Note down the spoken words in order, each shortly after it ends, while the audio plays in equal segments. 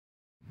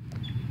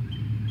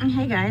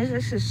Hey guys,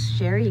 this is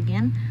Sherry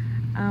again.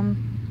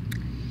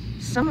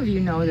 Some of you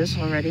know this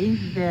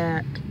already,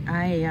 that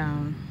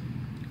I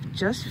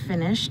just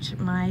finished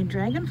my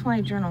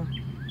Dragonfly Journal.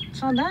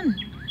 It's all done.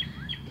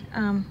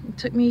 It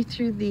took me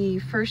through the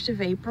 1st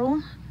of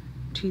April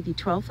to the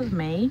 12th of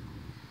May.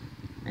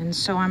 And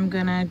so I'm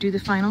gonna do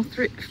the final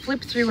flip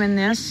through in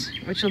this,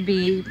 which will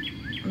be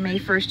May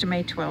 1st to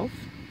May 12th.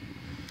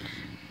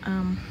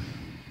 I'm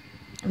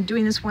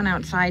doing this one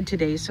outside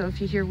today, so if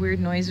you hear weird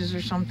noises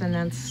or something,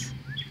 that's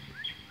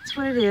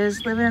what it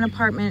is. Living in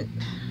apartment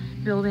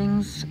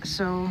buildings,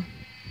 so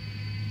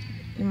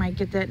you might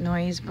get that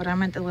noise, but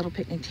I'm at the little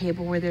picnic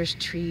table where there's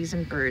trees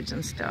and birds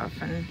and stuff,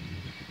 and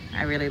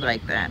I really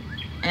like that.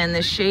 And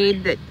the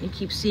shade that you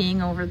keep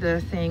seeing over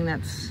the thing,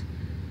 that's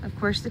of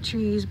course the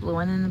trees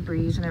blowing in the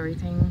breeze and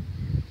everything.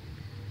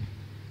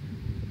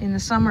 In the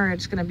summer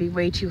it's going to be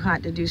way too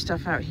hot to do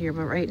stuff out here,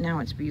 but right now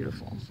it's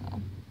beautiful.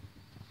 So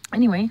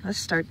anyway, let's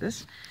start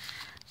this.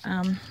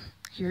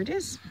 Here it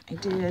is.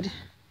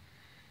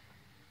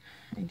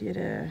 I did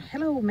a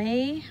Hello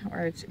May,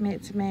 or it's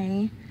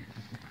May.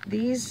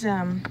 These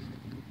are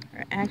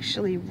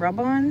actually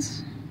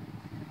rub-ons,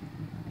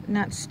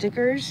 not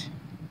stickers.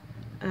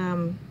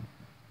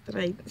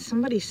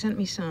 Somebody sent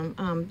me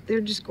some.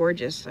 They're just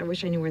gorgeous. I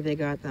wish I knew where they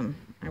got them.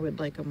 I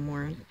would like them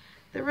more.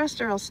 The rest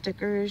are all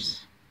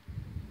stickers,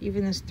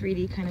 even this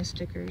 3D kind of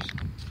stickers.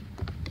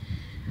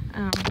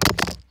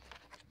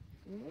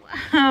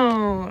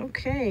 Wow,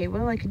 okay,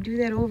 well I could do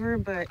that over,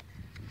 but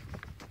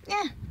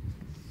yeah,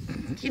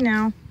 you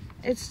know,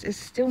 it's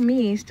still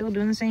me, still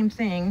doing the same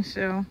thing.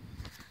 So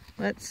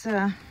let's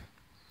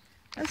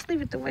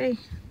leave it the way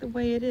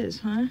it is,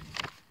 huh?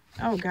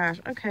 Oh gosh,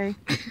 okay.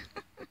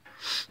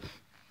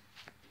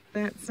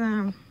 That's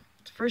the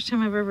first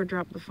time I've ever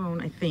dropped the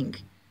phone, I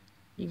think.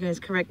 You guys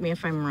correct me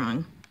if I'm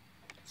wrong.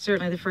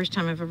 Certainly the first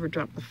time I've ever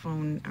dropped the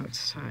phone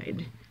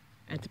outside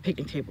at the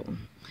picnic table.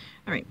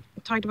 All right, I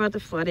talked about the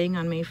flooding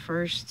on May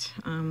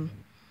 1st.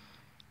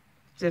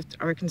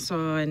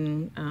 Arkansas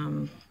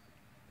and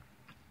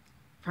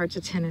parts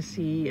of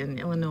Tennessee and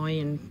Illinois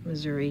and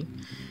Missouri,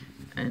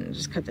 and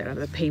just cut that out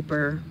of the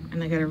paper.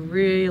 And I got a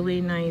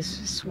really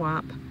nice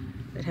swap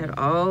that had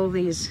all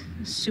these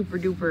super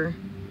duper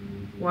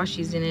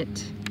washies in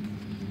it.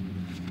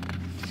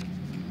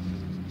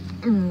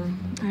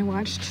 I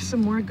watched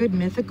some more Good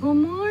Mythical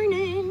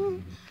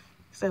Morning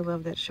because I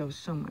love that show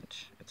so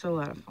much. It's a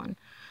lot of fun.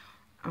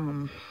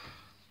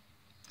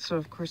 So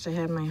of course I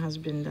had my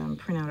husband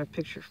print out a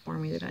picture for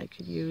me that I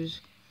could use.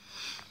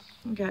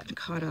 I got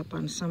caught up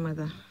on some of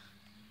the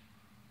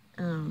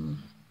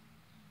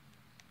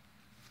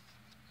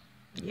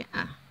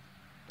yeah,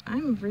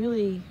 I'm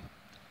really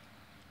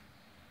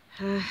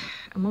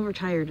I'm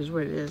overtired is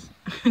what it is.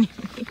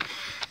 Anyway,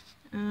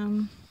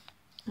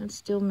 that's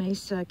still May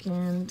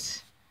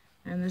 2nd,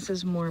 and this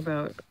is more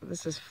about,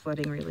 this is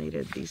flooding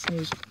related, these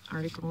news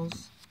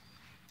articles.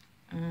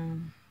 I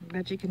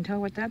bet you can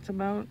tell what that's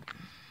about.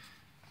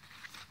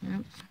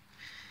 Yep.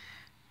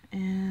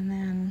 And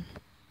then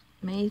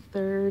May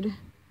 3rd,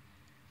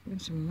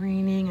 some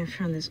raining. I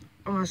found this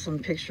awesome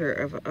picture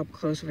of up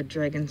close of a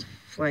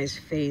dragonfly's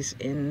face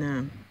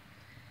in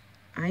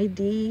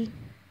ID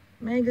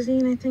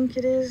magazine, I think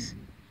it is.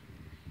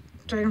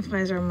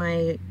 Dragonflies are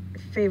my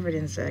favorite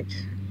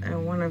insect.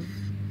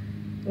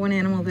 One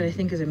animal that I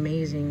think is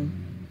amazing.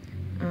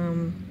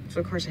 So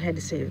of course I had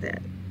to save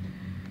that.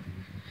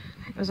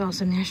 It was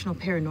also National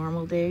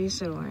Paranormal Day,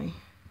 so I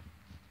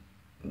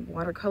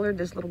watercolored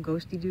this little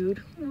ghosty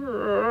dude.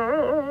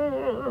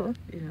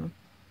 You know.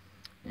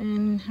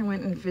 And I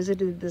went and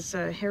visited this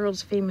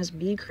Harold's Famous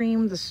Bee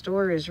Cream. The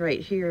store is right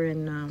here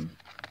in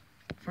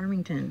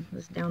Farmington.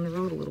 It's down the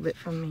road a little bit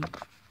from me.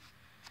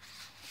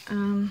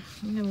 I'm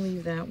gonna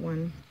leave that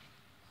one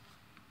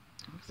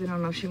because I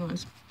don't know if she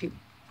wants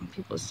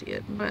people to see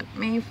it. But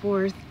May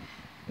 4th,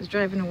 I was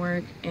driving to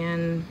work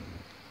and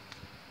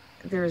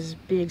there was a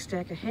big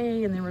stack of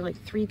hay and there were like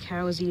 3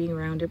 cows eating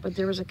around it, but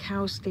there was a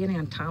cow standing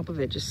on top of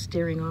it just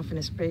staring off in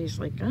his face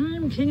like,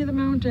 I'm king of the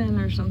mountain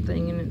or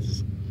something. And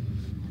it's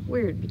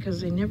weird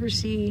because I never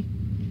see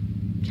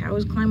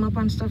cows climb up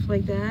on stuff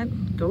like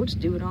that. Goats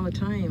do it all the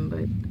time,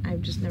 but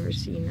I've just never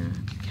seen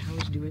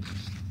cows do it.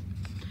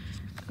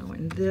 Oh,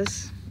 and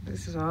this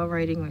is all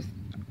writing with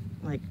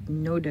like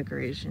no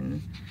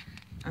decoration.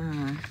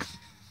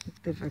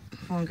 The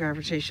phone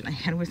conversation I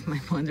had with my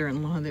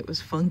mother-in-law that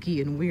was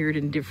funky and weird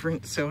and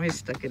different, so I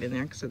stuck it in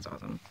there because it's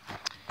awesome.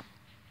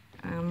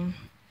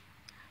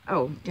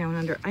 Oh, Down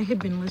Under. I had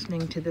been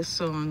listening to this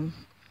song,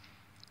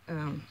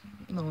 well,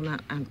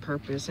 not on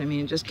purpose. I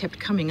mean, it just kept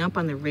coming up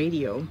on the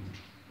radio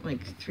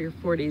like 3 or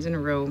 4 days in a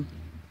row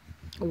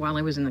while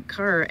I was in the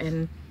car,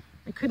 and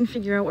I couldn't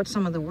figure out what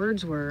some of the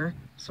words were,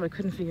 so I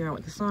couldn't figure out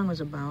what the song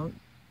was about.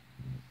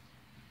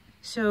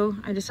 So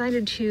I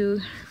decided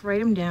to write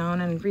them down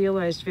and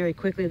realized very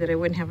quickly that I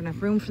wouldn't have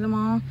enough room for them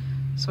all.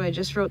 So I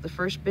just wrote the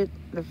first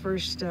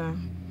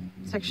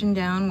section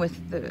down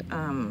with the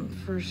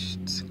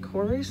first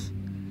chorus.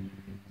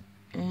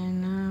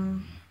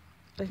 And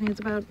I think it's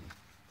about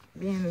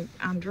being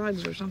on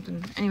drugs or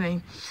something.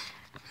 Anyway,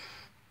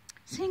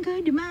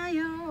 Cinco de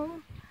Mayo.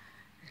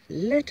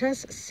 Let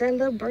us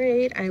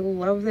celebrate. I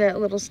love that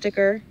little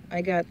sticker.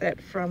 I got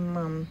that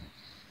from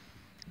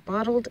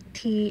Bottled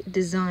Tea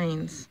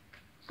Designs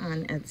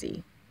on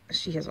Etsy.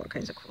 She has all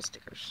kinds of cool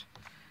stickers.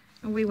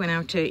 And we went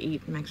out to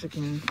eat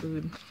Mexican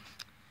food.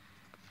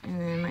 And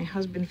then my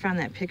husband found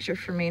that picture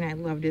for me and I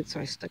loved it,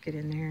 so I stuck it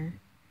in there.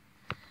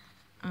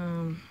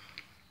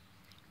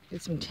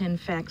 Did some 10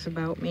 facts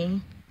about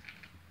me.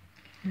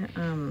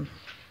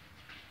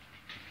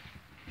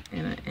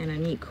 And a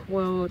neat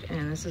quote,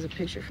 and this is a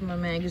picture from a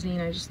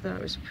magazine I just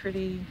thought was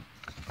pretty.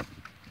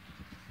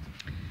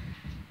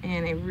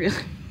 And I really,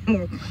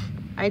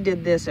 I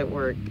did this at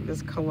work,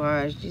 this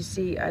collage. You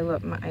see,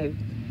 I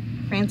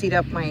fancied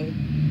up my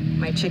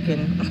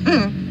chicken.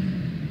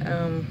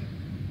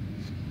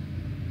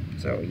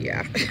 So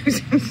yeah,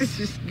 it's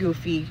just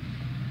goofy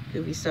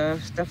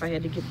stuff I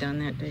had to get done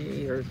that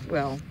day, or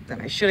well, that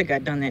I should have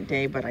got done that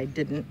day, but I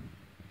didn't.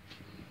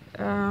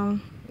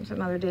 It was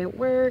another day at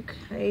work.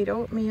 I ate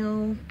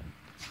oatmeal.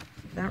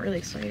 Not really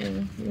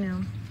exciting,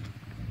 you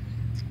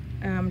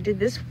know. Did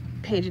this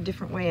page a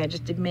different way. I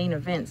just did main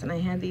events, and I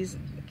had these,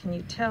 can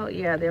you tell?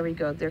 Yeah, there we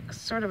go. They're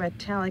sort of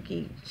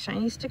metallic-y,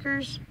 shiny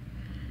stickers.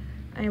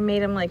 I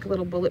made them like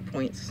little bullet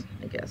points,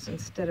 I guess,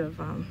 instead of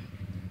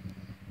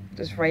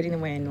just writing the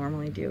way I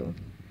normally do.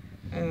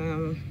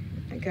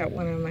 I got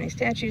one of my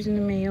statues in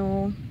the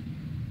mail.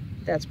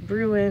 That's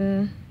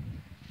brewing.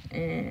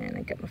 And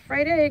I got my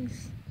fried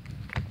eggs.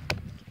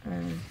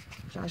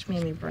 Josh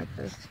made me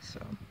breakfast, so.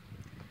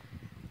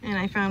 And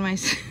I found my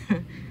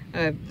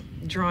a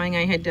drawing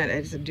I had done.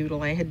 It's a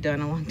doodle I had done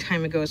a long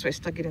time ago, so I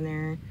stuck it in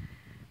there.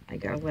 I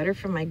got a letter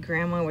from my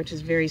grandma, which is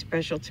very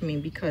special to me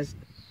because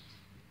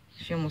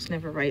she almost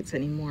never writes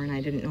anymore, and I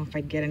didn't know if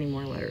I'd get any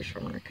more letters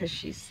from her because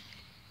she's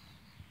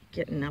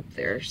getting up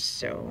there,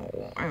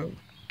 so I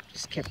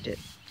just kept it.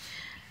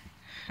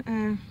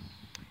 And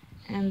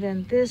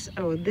then this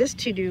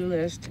to-do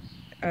list,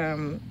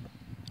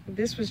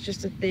 this was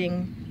just a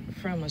thing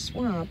from a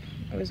swap.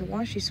 It was a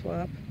washi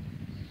swap,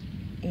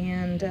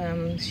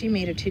 and she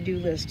made a to-do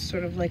list,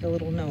 sort of like a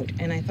little note,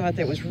 and I thought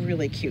that was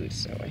really cute,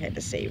 so I had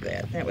to save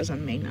that. That was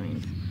on May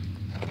 9th.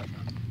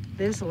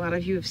 This, a lot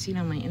of you have seen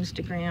on my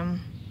Instagram.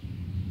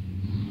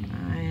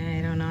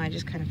 I don't know, I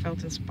just kind of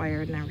felt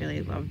inspired, and I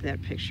really loved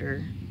that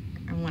picture.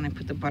 And when I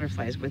put the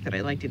butterflies with it, I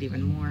liked it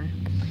even more.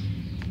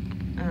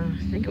 I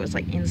think it was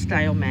like In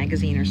Style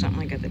magazine or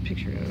something. I got the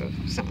picture of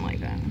something like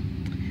that.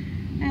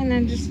 And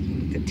then just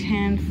the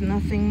 10th,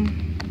 nothing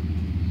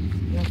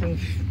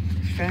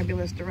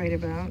fabulous to write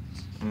about.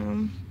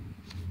 Oh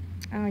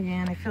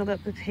yeah, and I filled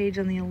up the page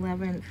on the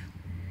 11th.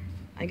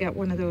 I got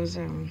one of those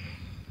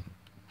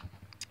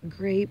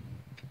grape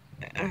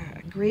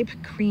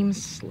cream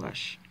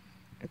slush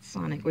at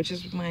Sonic, which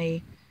is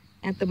my,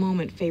 at the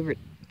moment, favorite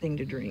thing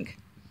to drink.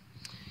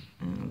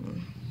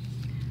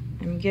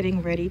 I'm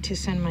getting ready to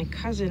send my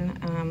cousin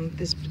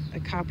a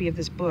copy of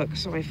this book,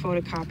 so I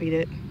photocopied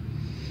it.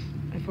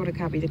 I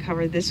photocopied the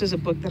cover. This was a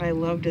book that I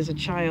loved as a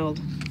child,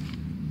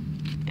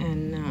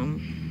 and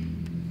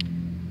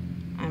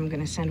I'm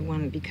gonna send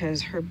one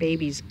because her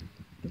baby's,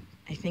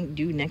 I think,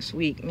 due next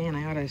week. Man,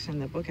 I ought to send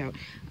that book out.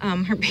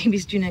 Her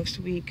baby's due next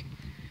week,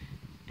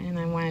 and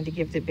I wanted to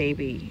give the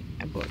baby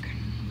a book.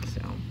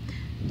 So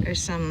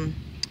there's some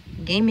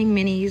gaming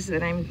minis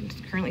that I'm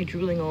currently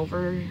drooling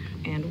over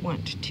and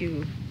want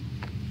to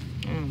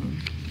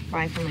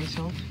buy for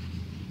myself.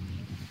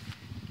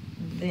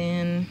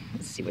 Then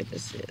let's see what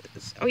this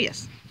is. Oh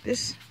yes,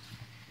 this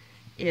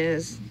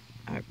is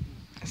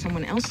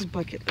someone else's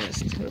bucket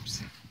list.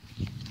 Oops.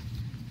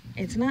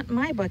 It's not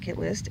my bucket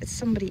list, it's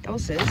somebody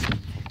else's,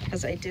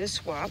 because I did a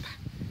swap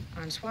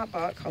on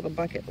SwapBot called the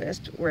bucket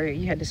list, where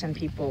you had to send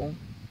people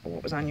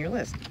what was on your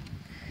list.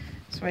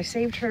 So I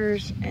saved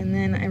hers, and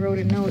then I wrote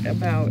a note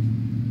about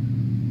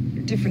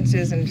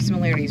differences and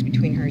similarities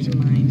between hers and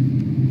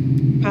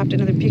mine. Popped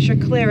another picture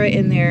of Clara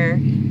in there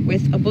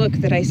with a book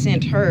that I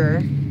sent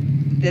her.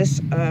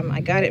 This, I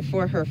got it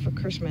for her for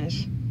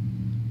Christmas.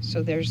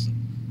 So there's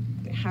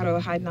How to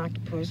Hide an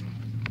Octopus.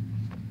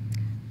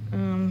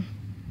 I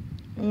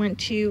went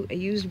to a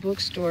used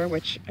bookstore,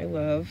 which I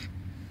love.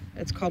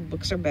 It's called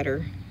Books Are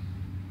Better.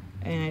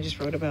 And I just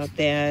wrote about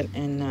that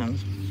and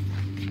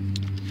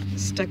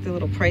stuck the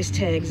little price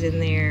tags in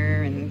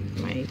there and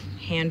my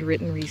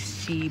handwritten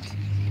receipt.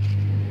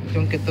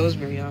 Don't get those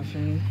very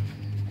often.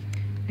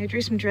 I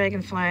drew some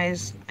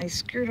dragonflies. I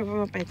screwed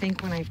them up, I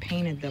think, when I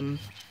painted them.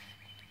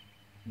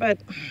 But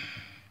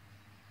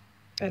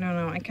I don't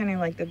know, I kind of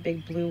like the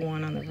big blue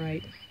one on the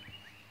right.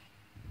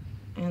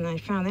 And I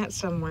found that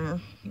somewhere.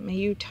 May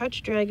you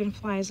touch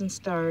dragonflies and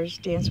stars,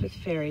 dance with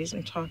fairies,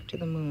 and talk to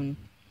the moon.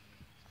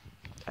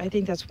 I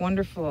think that's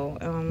wonderful.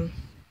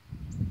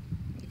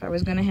 If I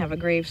was going to have a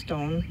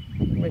gravestone,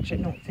 which I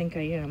don't think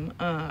I am,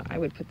 I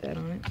would put that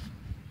on it.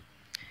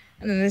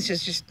 And then this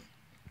is just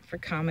for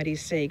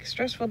comedy's sake.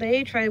 Stressful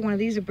day, try one of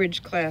these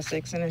abridged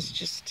classics, and it's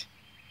just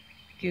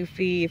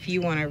goofy. If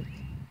you want to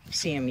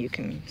see them, you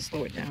can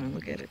slow it down and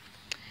look at it.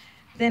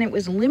 Then it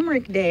was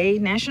Limerick Day,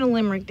 National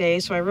Limerick Day,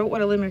 so I wrote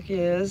what a limerick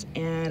is,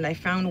 and I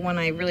found one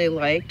I really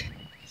liked,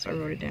 so I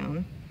wrote it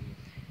down.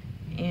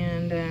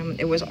 And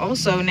it was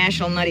also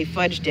National Nutty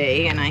Fudge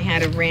Day, and I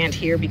had a rant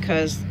here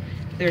because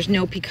there's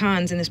no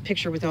pecans in this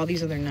picture with all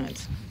these other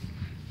nuts.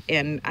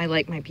 And I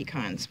like my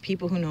pecans.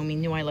 People who know me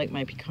know I like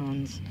my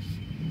pecans.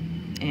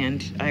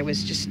 And I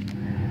was just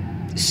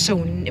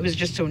it was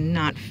just so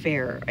not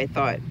fair. I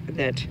thought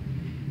that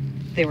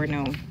there were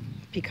no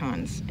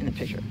pecans in the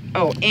picture.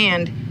 Oh,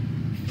 and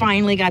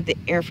finally got the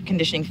air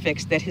conditioning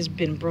fixed that has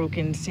been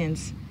broken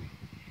since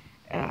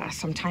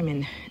sometime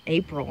in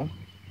April.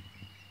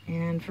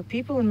 And for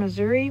people in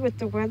Missouri with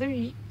the weather,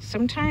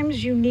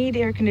 sometimes you need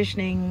air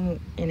conditioning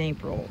in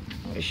April.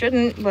 We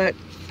shouldn't, but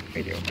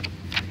we do.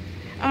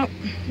 Oh,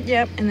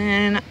 yep. And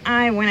then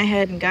I went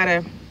ahead and got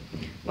a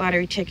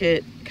lottery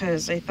ticket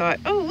because I thought,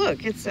 oh,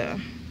 look, it's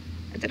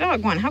the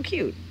dog one. How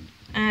cute.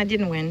 I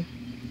didn't win.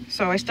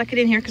 So I stuck it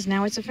in here because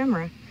now it's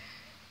ephemera.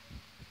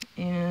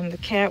 And the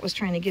cat was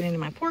trying to get into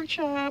my pork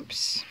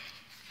chops.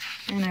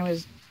 And I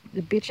was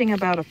bitching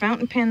about a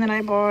fountain pen that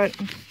I bought.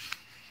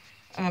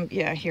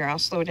 Yeah, here, I'll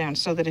slow down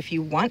so that if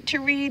you want to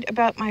read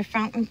about my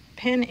fountain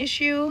pen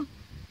issue,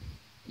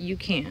 you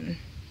can.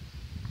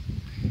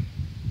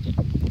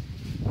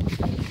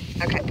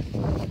 Okay.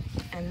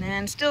 And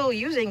then still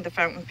using the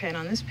fountain pen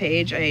on this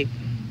page, I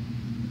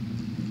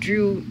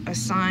drew a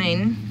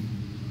sign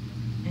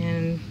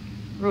and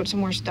wrote some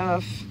more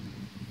stuff.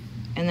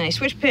 And then I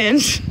switched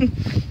pens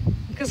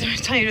because I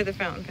was tired of the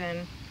fountain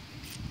pen.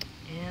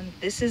 And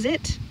this is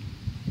it.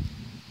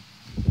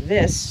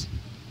 This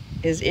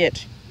is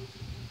it.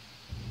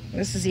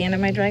 This is the end of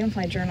my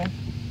Dragonfly Journal.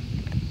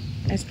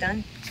 It's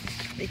done.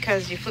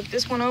 Because you flip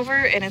this one over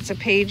and it's a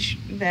page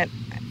that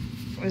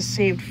was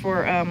saved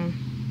for a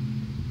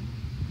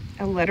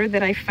letter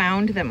that I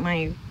found that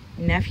my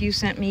nephew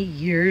sent me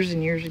years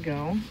and years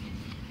ago.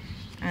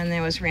 And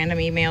there was random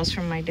emails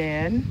from my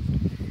dad.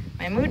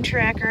 My mood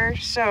tracker.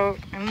 So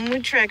my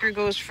mood tracker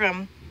goes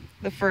from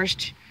the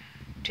 1st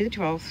to the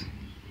 12th.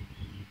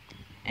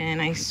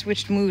 And I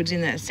switched moods in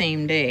that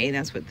same day.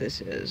 That's what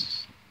this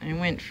is. I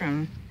went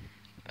from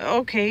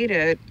okay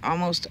to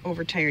almost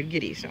overtired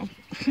giddy. So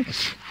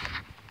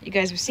you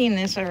guys have seen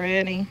this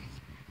already.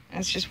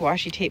 That's just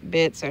washi tape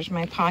bits. There's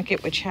my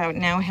pocket, which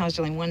now has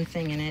only one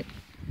thing in it.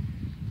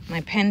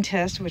 My pen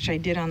test, which I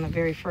did on the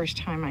very first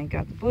time I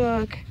got the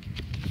book.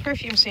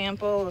 Perfume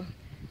sample.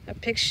 A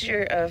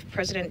picture of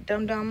President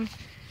Dum Dum.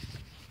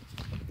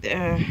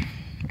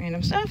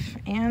 Random stuff.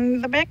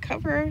 And the back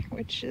cover,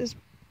 which is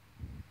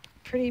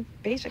pretty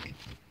basic.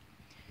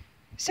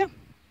 So,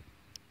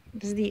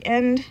 this is the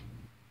end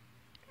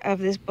of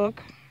this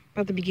book,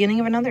 but the beginning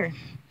of another.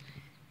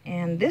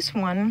 And this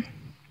one,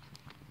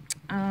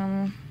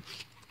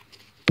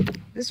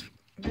 this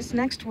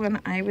next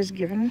one I was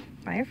given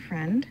by a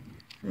friend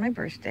for my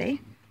birthday.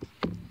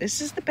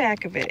 This is the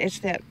back of it. It's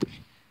that,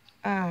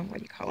 what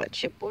do you call it,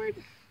 chipboard,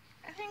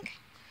 I think.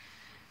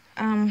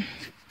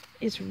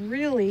 It's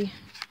really,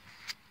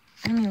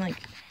 I mean,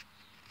 like,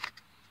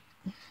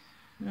 I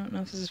don't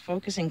know if this is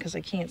focusing because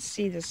I can't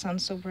see, the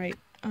sun's so bright.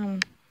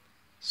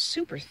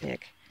 Super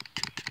thick.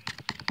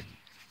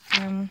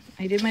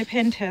 I did my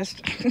pen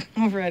test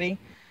already,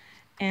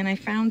 and I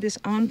found this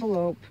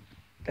envelope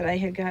that I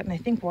had gotten, I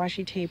think,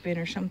 washi tape in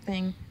or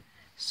something.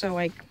 So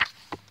I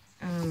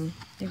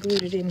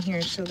glued it in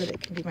here so that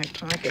it can be my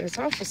pocket. It's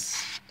awful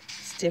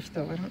stiff,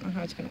 though. I don't know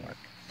how it's going to work.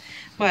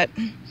 But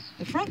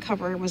the front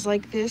cover was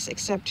like this,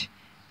 except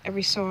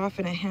every so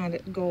often it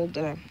had gold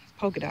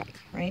polka dot,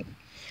 right?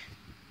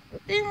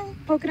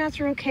 Polka dots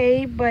are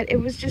okay, but it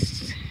was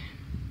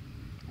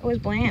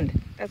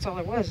bland. That's all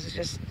it was. It's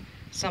just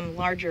some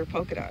larger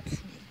polka dots.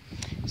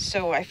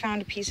 So I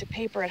found a piece of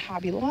paper at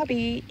Hobby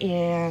Lobby,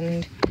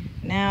 and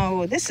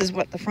now this is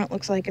what the front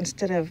looks like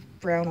instead of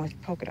brown with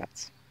polka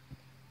dots.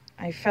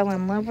 I fell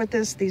in love with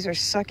this. These are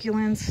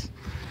succulents.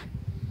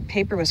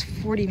 Paper was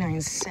 49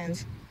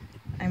 cents.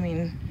 I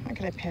mean, how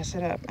could I pass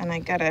it up? And I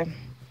got a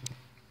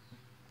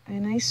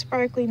nice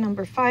sparkly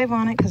number 5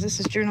 on it, because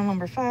this is journal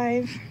number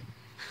 5. You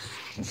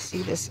can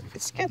see this.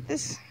 It's got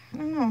this, I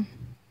don't know,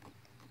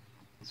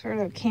 sort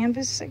of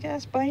canvas, I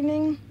guess,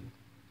 binding.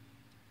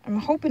 I'm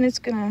hoping it's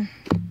gonna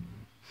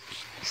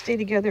stay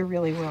together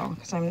really well,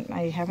 because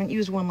I haven't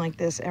used one like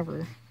this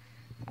ever.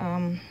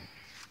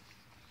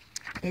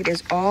 It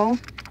is all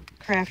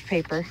craft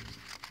paper.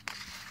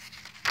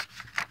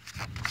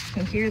 You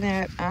can hear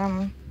that.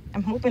 I'm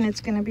hoping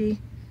it's gonna be,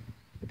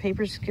 the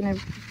paper's gonna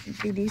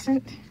be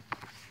decent.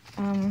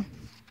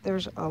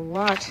 There's a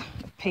lot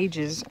of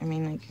pages. I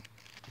mean, like,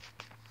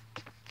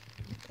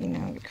 you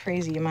know,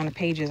 crazy amount of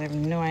pages. I have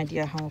no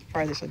idea how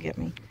far this will get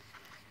me.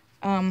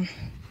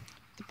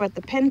 But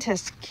the pen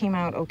test came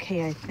out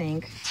okay, I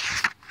think.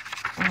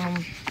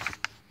 I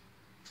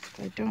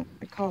don't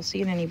recall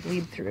seeing any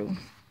bleed through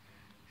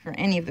for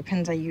any of the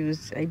pens I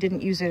used. I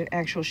didn't use an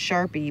actual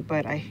Sharpie,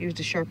 but I used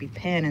a Sharpie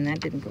pen, and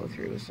that didn't go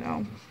through.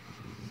 So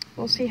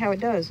we'll see how it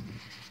does.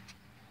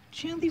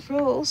 Jelly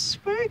roll,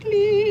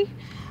 sparkly.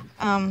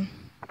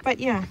 But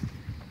yeah,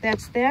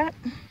 that's that.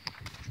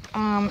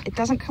 It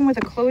doesn't come with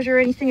a closure or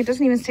anything. It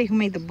doesn't even say who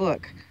made the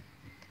book.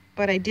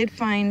 But I did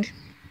find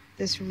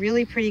this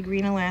really pretty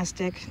green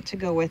elastic to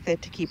go with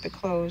it to keep it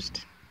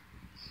closed.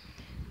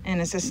 And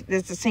it's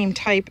the same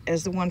type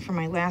as the one for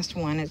my last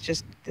one. It's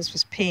just, this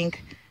was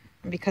pink.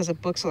 And because the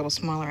book's a little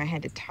smaller, I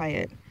had to tie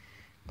it.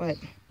 But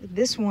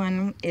this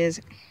one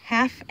is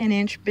 1/2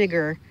 inch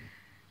bigger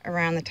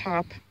around the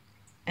top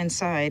and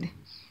side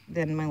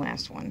than my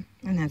last one.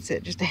 And that's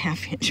it, just a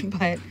 1/2 inch,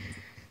 but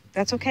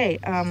that's okay.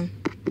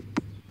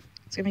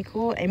 It's gonna be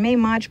cool. I may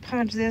Mod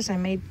Podge this. I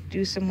may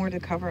do some more to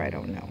cover, I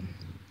don't know.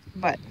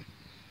 But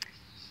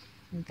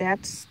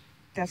that's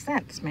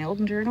that. It's my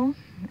old journal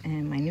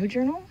and my new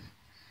journal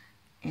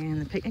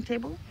and the picnic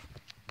table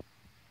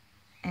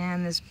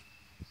and this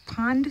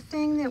pond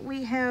thing that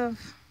we have.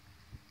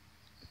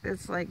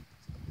 It's like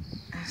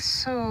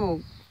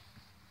so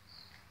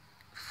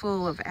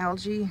full of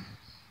algae.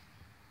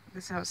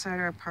 This outside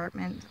our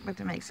apartment, but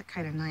that makes it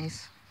kind of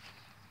nice.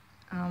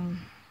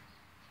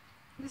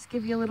 Just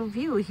give you a little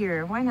view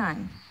here. Why not?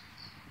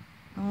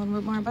 A little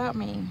bit more about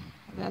me.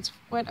 That's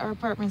what our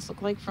apartments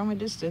look like from a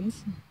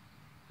distance.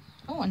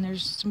 Oh, and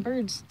there's some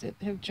birds that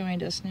have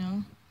joined us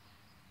now.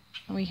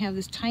 And we have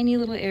this tiny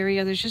little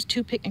area. There's just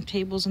 2 picnic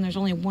tables and there's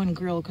only 1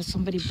 grill because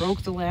somebody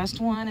broke the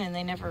last one and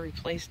they never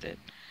replaced it.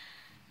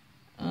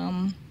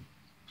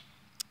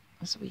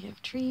 So we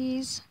have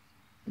trees,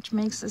 which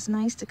makes this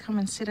nice to come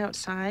and sit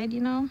outside,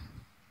 you know.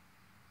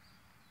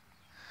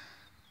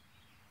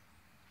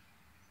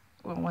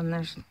 Well, when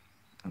there's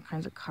all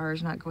kinds of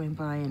cars not going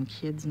by and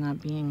kids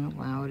not being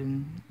loud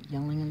and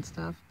yelling and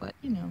stuff, but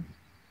you know.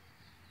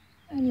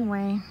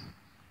 Anyway,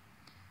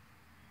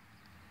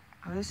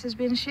 this has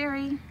been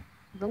Sherry,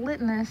 the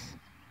Litness,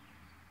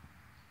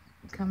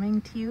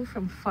 coming to you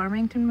from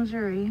Farmington,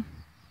 Missouri,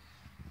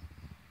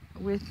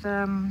 with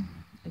a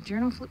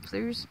journal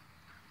flip-throughs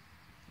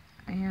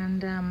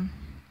and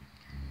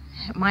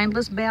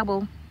mindless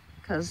babble,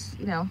 because,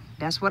 you know,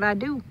 that's what I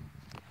do.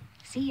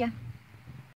 See ya.